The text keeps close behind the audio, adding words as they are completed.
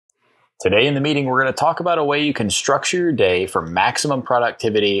Today in the meeting, we're going to talk about a way you can structure your day for maximum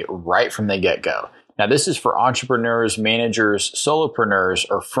productivity right from the get-go. Now, this is for entrepreneurs, managers, solopreneurs,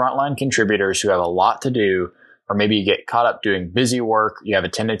 or frontline contributors who have a lot to do, or maybe you get caught up doing busy work, you have a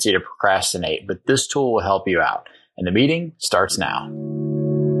tendency to procrastinate, but this tool will help you out. And the meeting starts now.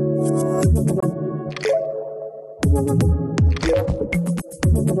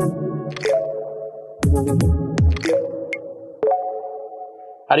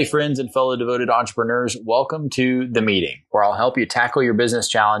 Howdy, friends and fellow devoted entrepreneurs. Welcome to the meeting, where I'll help you tackle your business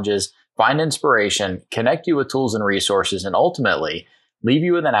challenges, find inspiration, connect you with tools and resources, and ultimately leave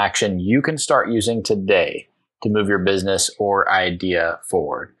you with an action you can start using today to move your business or idea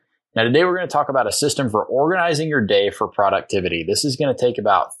forward. Now, today we're going to talk about a system for organizing your day for productivity. This is going to take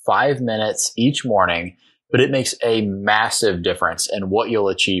about 5 minutes each morning, but it makes a massive difference in what you'll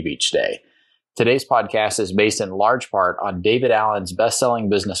achieve each day. Today's podcast is based in large part on David Allen's best-selling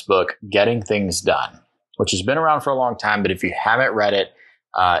business book, Getting Things Done, which has been around for a long time, but if you haven't read it,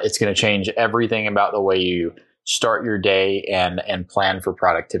 it's going to change everything about the way you start your day and plan for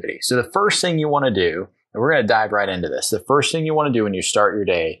productivity. So the first thing you want to do, and we're going to dive right into this, the first thing you want to do when you start your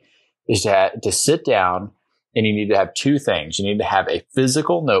day is to sit down, and you need to have two things. You need to have a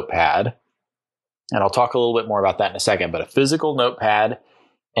physical notepad, and I'll talk a little bit more about that in a second, but a physical notepad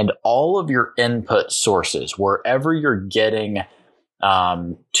and all of your input sources, wherever you're getting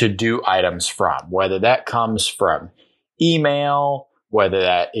to-do items from, whether that comes from email, whether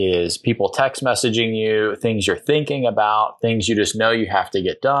that is people text messaging you, things you're thinking about, things you just know you have to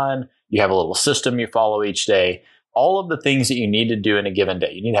get done. You have a little system you follow each day. All of the things that you need to do in a given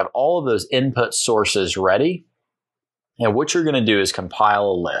day. You need to have all of those input sources ready. And what you're going to do is compile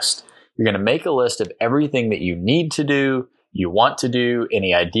a list. You're going to make a list of everything that you need to do, you want to do,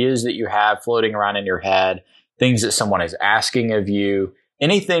 any ideas that you have floating around in your head, things that someone is asking of you,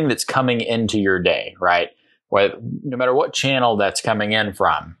 anything that's coming into your day, right? No matter what channel that's coming in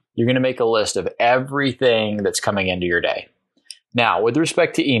from, you're going to make a list of everything that's coming into your day. Now, with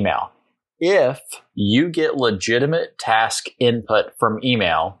respect to email, if you get legitimate task input from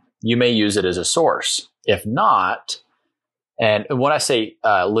email, you may use it as a source. If not, and when I say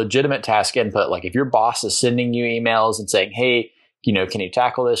legitimate task input, like if your boss is sending you emails and saying, hey, can you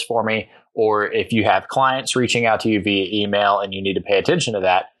tackle this for me? Or if you have clients reaching out to you via email and you need to pay attention to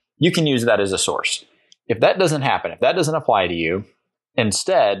that, you can use that as a source. If that doesn't happen, if that doesn't apply to you,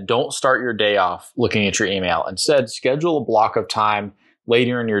 instead, don't start your day off looking at your email. Instead, schedule a block of time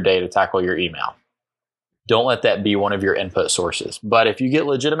later in your day to tackle your email. Don't let that be one of your input sources. But if you get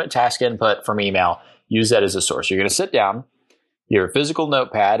legitimate task input from email, use that as a source. You're going to sit down, your physical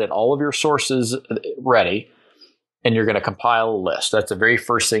notepad and all of your sources ready, and you're going to compile a list. That's the very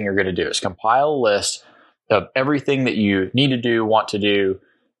first thing you're going to do is compile a list of everything that you need to do, want to do,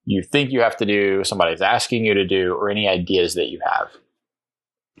 you think you have to do, somebody's asking you to do, or any ideas that you have.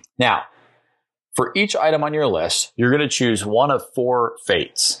 Now, for each item on your list, you're going to choose one of 4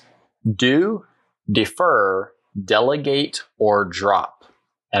 fates: do, defer, delegate, or drop.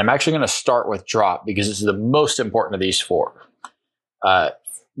 And I'm actually going to start with drop because this is the most important of these 4.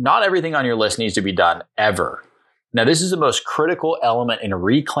 Not everything on your list needs to be done ever. Now, this is the most critical element in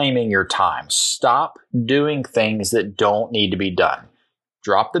reclaiming your time. Stop doing things that don't need to be done.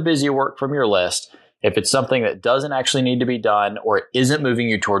 Drop the busy work from your list if it's something that doesn't actually need to be done or it isn't moving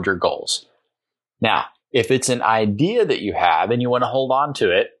you toward your goals. Now, if it's an idea that you have and you want to hold on to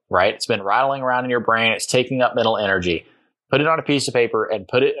it, right? It's been rattling around in your brain. It's taking up mental energy. Put it on a piece of paper and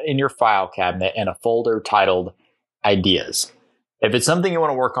put it in your file cabinet in a folder titled Ideas. If it's something you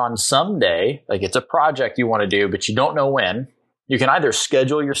want to work on someday, like it's a project you want to do, but you don't know when, you can either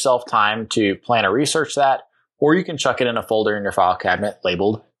schedule yourself time to plan or research that, or you can chuck it in a folder in your file cabinet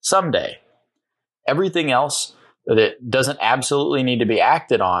labeled Someday. Everything else that doesn't absolutely need to be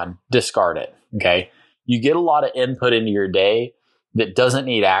acted on, discard it, okay? You get a lot of input into your day that doesn't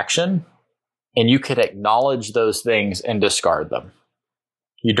need action, and you can acknowledge those things and discard them.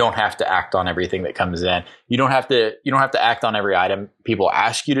 You don't have to act on everything that comes in. You don't have to act on every item people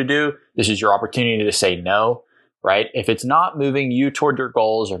ask you to do. This is your opportunity to say no, right? If it's not moving you toward your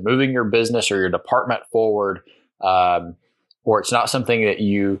goals or moving your business or your department forward, or it's not something that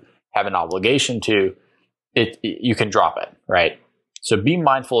you have an obligation to, you can drop it, right? So be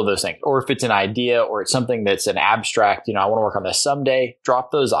mindful of those things. Or if it's an idea or it's something that's an abstract, I want to work on this someday, drop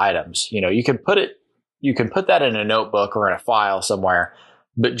those items. You can put that in a notebook or in a file somewhere.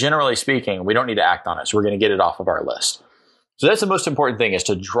 But generally speaking, we don't need to act on it. So we're going to get it off of our list. So that's the most important thing, is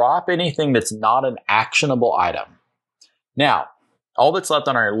to drop anything that's not an actionable item. Now, all that's left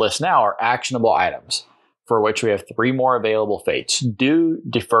on our list now are actionable items. for which we have 3 more available fates: do,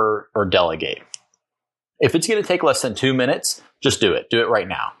 defer, or delegate. If it's going to take less than 2 minutes, just do it. Do it right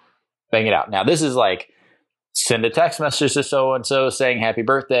now. Bang it out. Now, this is like send a text message to so-and-so saying happy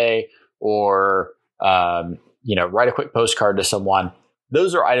birthday, or, write a quick postcard to someone.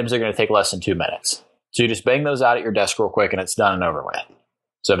 Those are items that are going to take less than 2 minutes. So you just bang those out at your desk real quick and it's done and over with.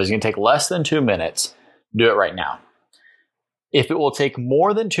 So if it's going to take less than 2 minutes, do it right now. If it will take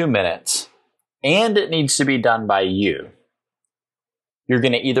more than 2 minutes and it needs to be done by you, you're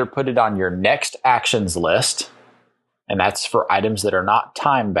going to either put it on your next actions list, and that's for items that are not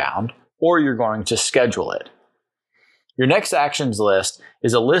time bound, or you're going to schedule it. Your next actions list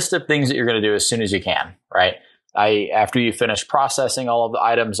is a list of things that you're going to do as soon as you can, right? After you finish processing all of the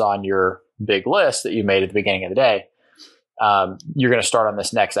items on your big list that you made at the beginning of the day, you're going to start on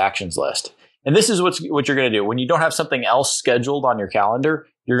this next actions list. And this is what you're going to do. When you don't have something else scheduled on your calendar,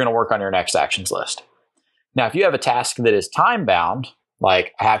 you're going to work on your next actions list. Now, if you have a task that is time bound,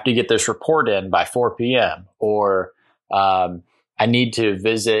 like I have to get this report in by 4 p.m., or I need to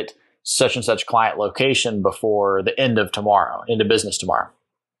visit such and such client location before the end of business tomorrow.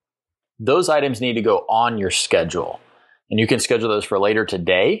 Those items need to go on your schedule. And you can schedule those for later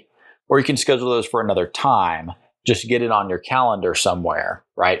today, or you can schedule those for another time. Just get it on your calendar somewhere,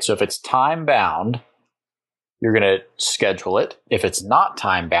 right? So if it's time bound, you're going to schedule it. If it's not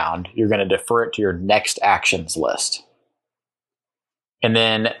time bound, you're going to defer it to your next actions list. And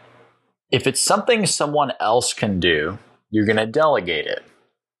then if it's something someone else can do, you're going to delegate it.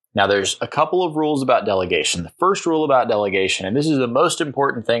 Now, there's a couple of rules about delegation. The first rule about delegation, and this is the most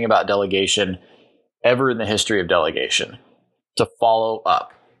important thing about delegation ever in the history of delegation, to follow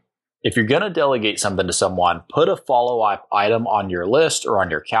up. If you're going to delegate something to someone, put a follow-up item on your list or on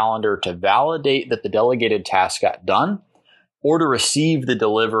your calendar to validate that the delegated task got done, or to receive the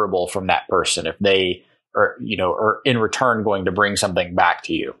deliverable from that person if they are in return going to bring something back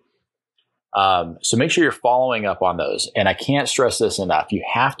to you. So make sure you're following up on those. And I can't stress this enough. You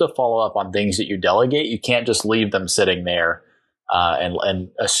have to follow up on things that you delegate. You can't just leave them sitting there and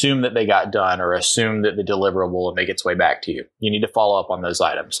assume that they got done, or assume that the deliverable will make its way back to you. You need to follow up on those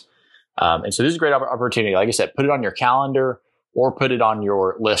items. And so this is a great opportunity. Like I said, put it on your calendar or put it on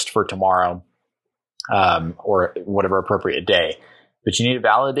your list for tomorrow, or whatever appropriate day. But you need to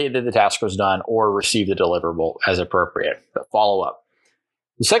validate that the task was done or receive the deliverable as appropriate. But follow up.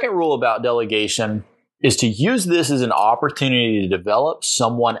 The second rule about delegation is to use this as an opportunity to develop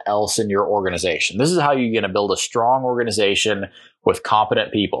someone else in your organization. This is how you're going to build a strong organization with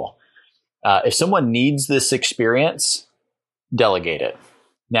competent people. If someone needs this experience, delegate it.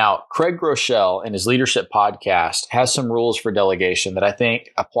 Now, Craig Groeschel in his leadership podcast has some rules for delegation that I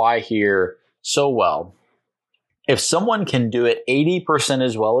think apply here so well. If someone can do it 80%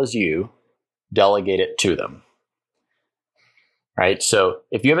 as well as you, delegate it to them. Right? So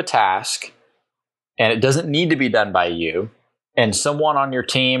if you have a task and it doesn't need to be done by you, and someone on your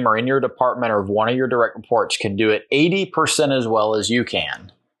team or in your department or one of your direct reports can do it 80% as well as you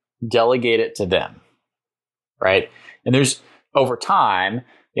can, delegate it to them. Right? And there's, over time,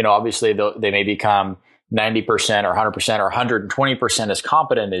 obviously they may become 90% or 100% or 120% as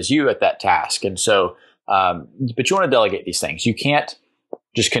competent as you at that task. And so, but you want to delegate these things. You can't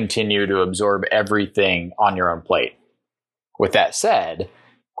just continue to absorb everything on your own plate. With that said,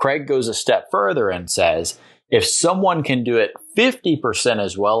 Craig goes a step further and says, if someone can do it 50%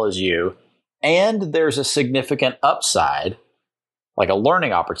 as well as you, and there's a significant upside, like a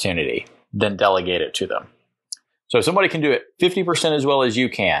learning opportunity, then delegate it to them. So if somebody can do it 50% as well as you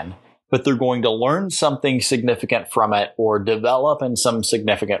can, but they're going to learn something significant from it or develop in some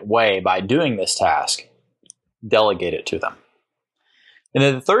significant way by doing this task, delegate it to them. And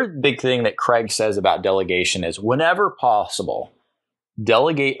then the third big thing that Craig says about delegation is, whenever possible,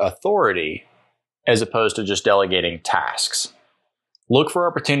 delegate authority as opposed to just delegating tasks. Look for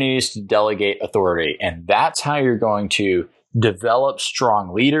opportunities to delegate authority, and that's how you're going to develop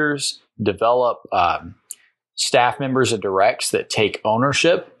strong leaders, develop staff members and directs that take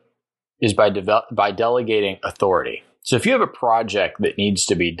ownership, is by delegating authority. So if you have a project that needs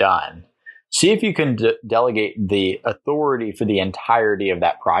to be done, see if you can delegate the authority for the entirety of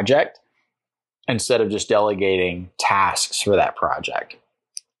that project instead of just delegating tasks for that project.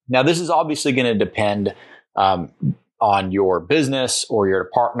 Now, this is obviously going to depend on your business or your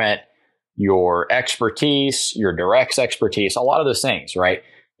department, your expertise, your direct's expertise, a lot of those things, right?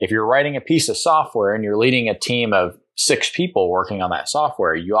 If you're writing a piece of software and you're leading a team of 6 people working on that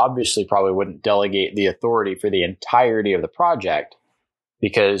software, you obviously probably wouldn't delegate the authority for the entirety of the project,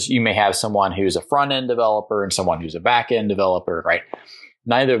 because you may have someone who's a front-end developer and someone who's a back-end developer, right?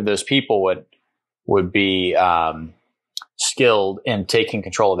 Neither of those people would would be skilled in taking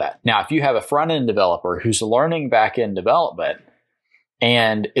control of that. Now, if you have a front-end developer who's learning back-end development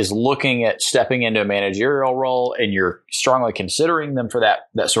and is looking at stepping into a managerial role, and you're strongly considering them for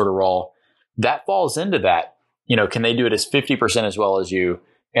that sort of role, that falls into that. Can they do it as 50% as well as you,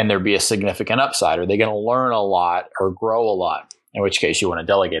 and there be a significant upside? Are they going to learn a lot or grow a lot? In which case you want to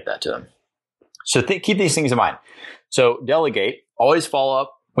delegate that to them. So keep these things in mind. So delegate, always follow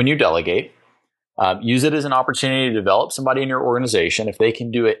up when you delegate. Use it as an opportunity to develop somebody in your organization. If they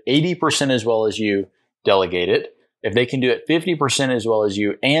can do it 80% as well as you, delegate it. If they can do it 50% as well as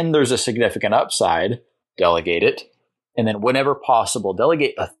you, and there's a significant upside, delegate it. And then whenever possible,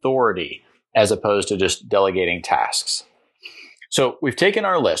 delegate authority as opposed to just delegating tasks. So we've taken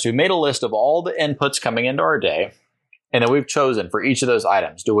our list. We've made a list of all the inputs coming into our day. And then we've chosen for each of those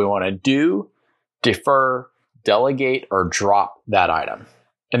items, do we want to do, defer, delegate, or drop that item?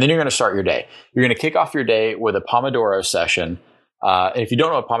 And then you're going to start your day. You're going to kick off your day with a Pomodoro session. And if you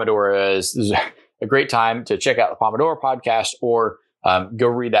don't know what Pomodoro is, this is a great time to check out the Pomodoro podcast or go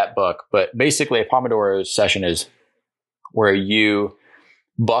read that book. But basically, a Pomodoro session is where you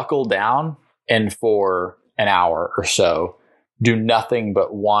buckle down and for an hour or so, do nothing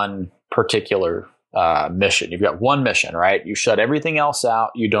but one particular mission. You've got one mission, right? You shut everything else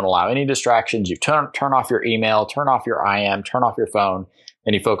out. You don't allow any distractions. You turn off your email, turn off your IM, turn off your phone,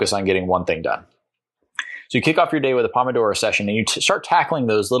 and you focus on getting one thing done. So you kick off your day with a Pomodoro session, and you start tackling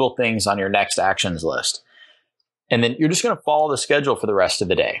those little things on your next actions list. And then you're just going to follow the schedule for the rest of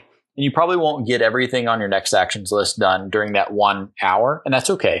the day. And you probably won't get everything on your next actions list done during that 1 hour, and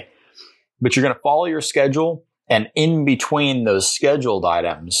that's okay. But you're going to follow your schedule, and in between those scheduled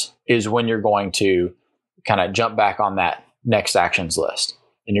items is when you're going to kind of jump back on that next actions list.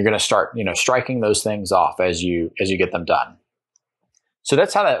 And you're going to start, striking those things off as you get them done. So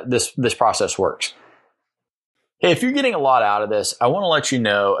that's how this process works. Hey, if you're getting a lot out of this, I want to let you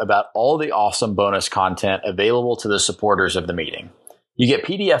know about all the awesome bonus content available to the supporters of the meeting. You get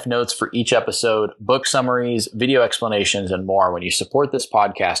PDF notes for each episode, book summaries, video explanations, and more when you support this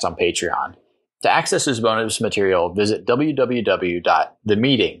podcast on Patreon. To access this bonus material, visit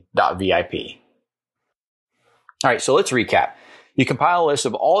www.themeeting.vip. All right, so let's recap. You compile a list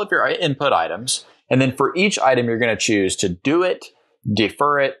of all of your input items, and then for each item, you're going to choose to do it,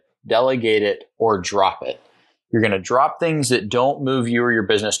 defer it, delegate it, or drop it. You're going to drop things that don't move you or your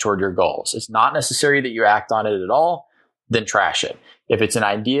business toward your goals. It's not necessary that you act on it at all, then trash it. If it's an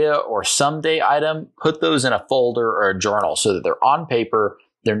idea or someday item, put those in a folder or a journal so that they're on paper,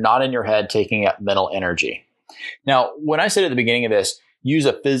 they're not in your head taking up mental energy. Now, when I said at the beginning of this, use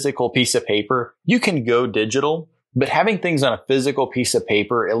a physical piece of paper, you can go digital, but having things on a physical piece of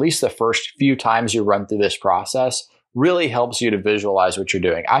paper, at least the first few times you run through this process, really helps you to visualize what you're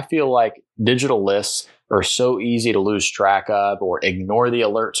doing. I feel like digital lists are so easy to lose track of or ignore the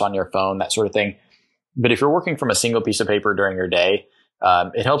alerts on your phone, that sort of thing. But if you're working from a single piece of paper during your day,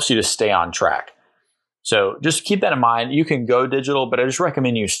 it helps you to stay on track. So just keep that in mind. You can go digital, but I just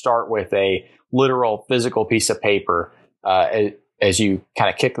recommend you start with a literal physical piece of paper as you kind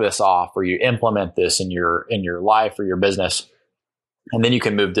of kick this off or you implement this in your life or your business. And then you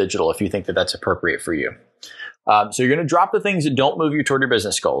can move digital if you think that that's appropriate for you. So you're going to drop the things that don't move you toward your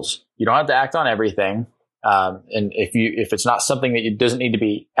business goals. You don't have to act on everything. And if it's not something that doesn't need to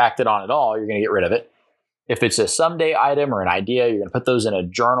be acted on at all, you're going to get rid of it. If it's a someday item or an idea, you're going to put those in a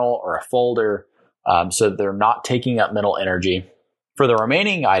journal or a folder so that they're not taking up mental energy. For the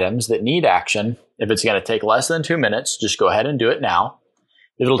remaining items that need action, if it's going to take less than 2 minutes, just go ahead and do it now.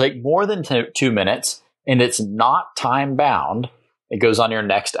 If it'll take more than 2 minutes and it's not time bound, it goes on your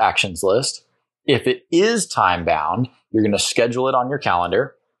next actions list. If it is time bound, you're going to schedule it on your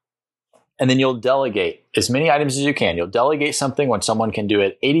calendar. And then you'll delegate as many items as you can. You'll delegate something when someone can do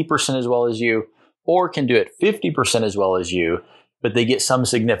it 80% as well as you, or can do it 50% as well as you, but they get some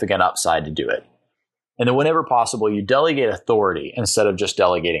significant upside to do it. And then whenever possible, you delegate authority instead of just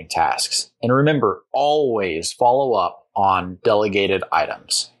delegating tasks. And remember, always follow up on delegated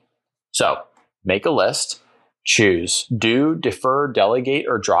items. So make a list, choose do, defer, delegate,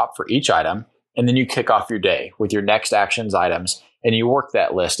 or drop for each item, and then you kick off your day with your next actions items, and you work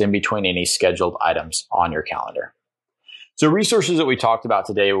that list in between any scheduled items on your calendar. So resources that we talked about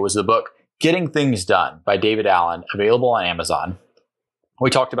today was the book Getting Things Done by David Allen, available on Amazon. We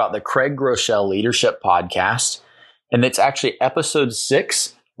talked about the Craig Groeschel Leadership Podcast, and it's actually episode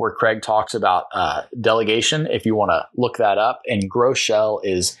 6 where Craig talks about delegation, if you want to look that up. And Groeschel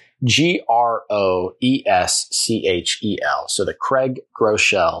is Groeschel. So the Craig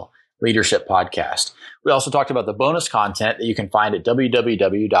Groeschel Leadership Podcast. We also talked about the bonus content that you can find at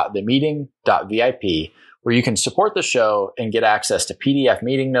www.themeeting.vip, where you can support the show and get access to PDF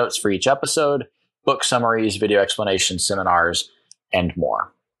meeting notes for each episode, book summaries, video explanations, seminars, and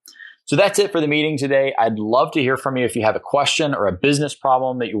more. So that's it for the meeting today. I'd love to hear from you if you have a question or a business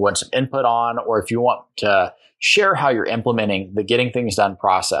problem that you want some input on, or if you want to share how you're implementing the Getting Things Done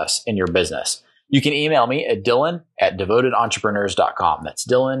process in your business. You can email me at dylan@devotedentrepreneurs.com. That's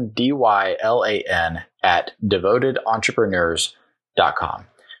Dylan, DYLAN, @devotedentrepreneurs.com.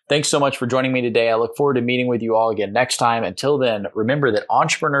 Thanks so much for joining me today. I look forward to meeting with you all again next time. Until then, remember that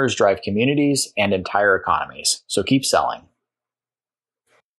entrepreneurs drive communities and entire economies. So keep selling.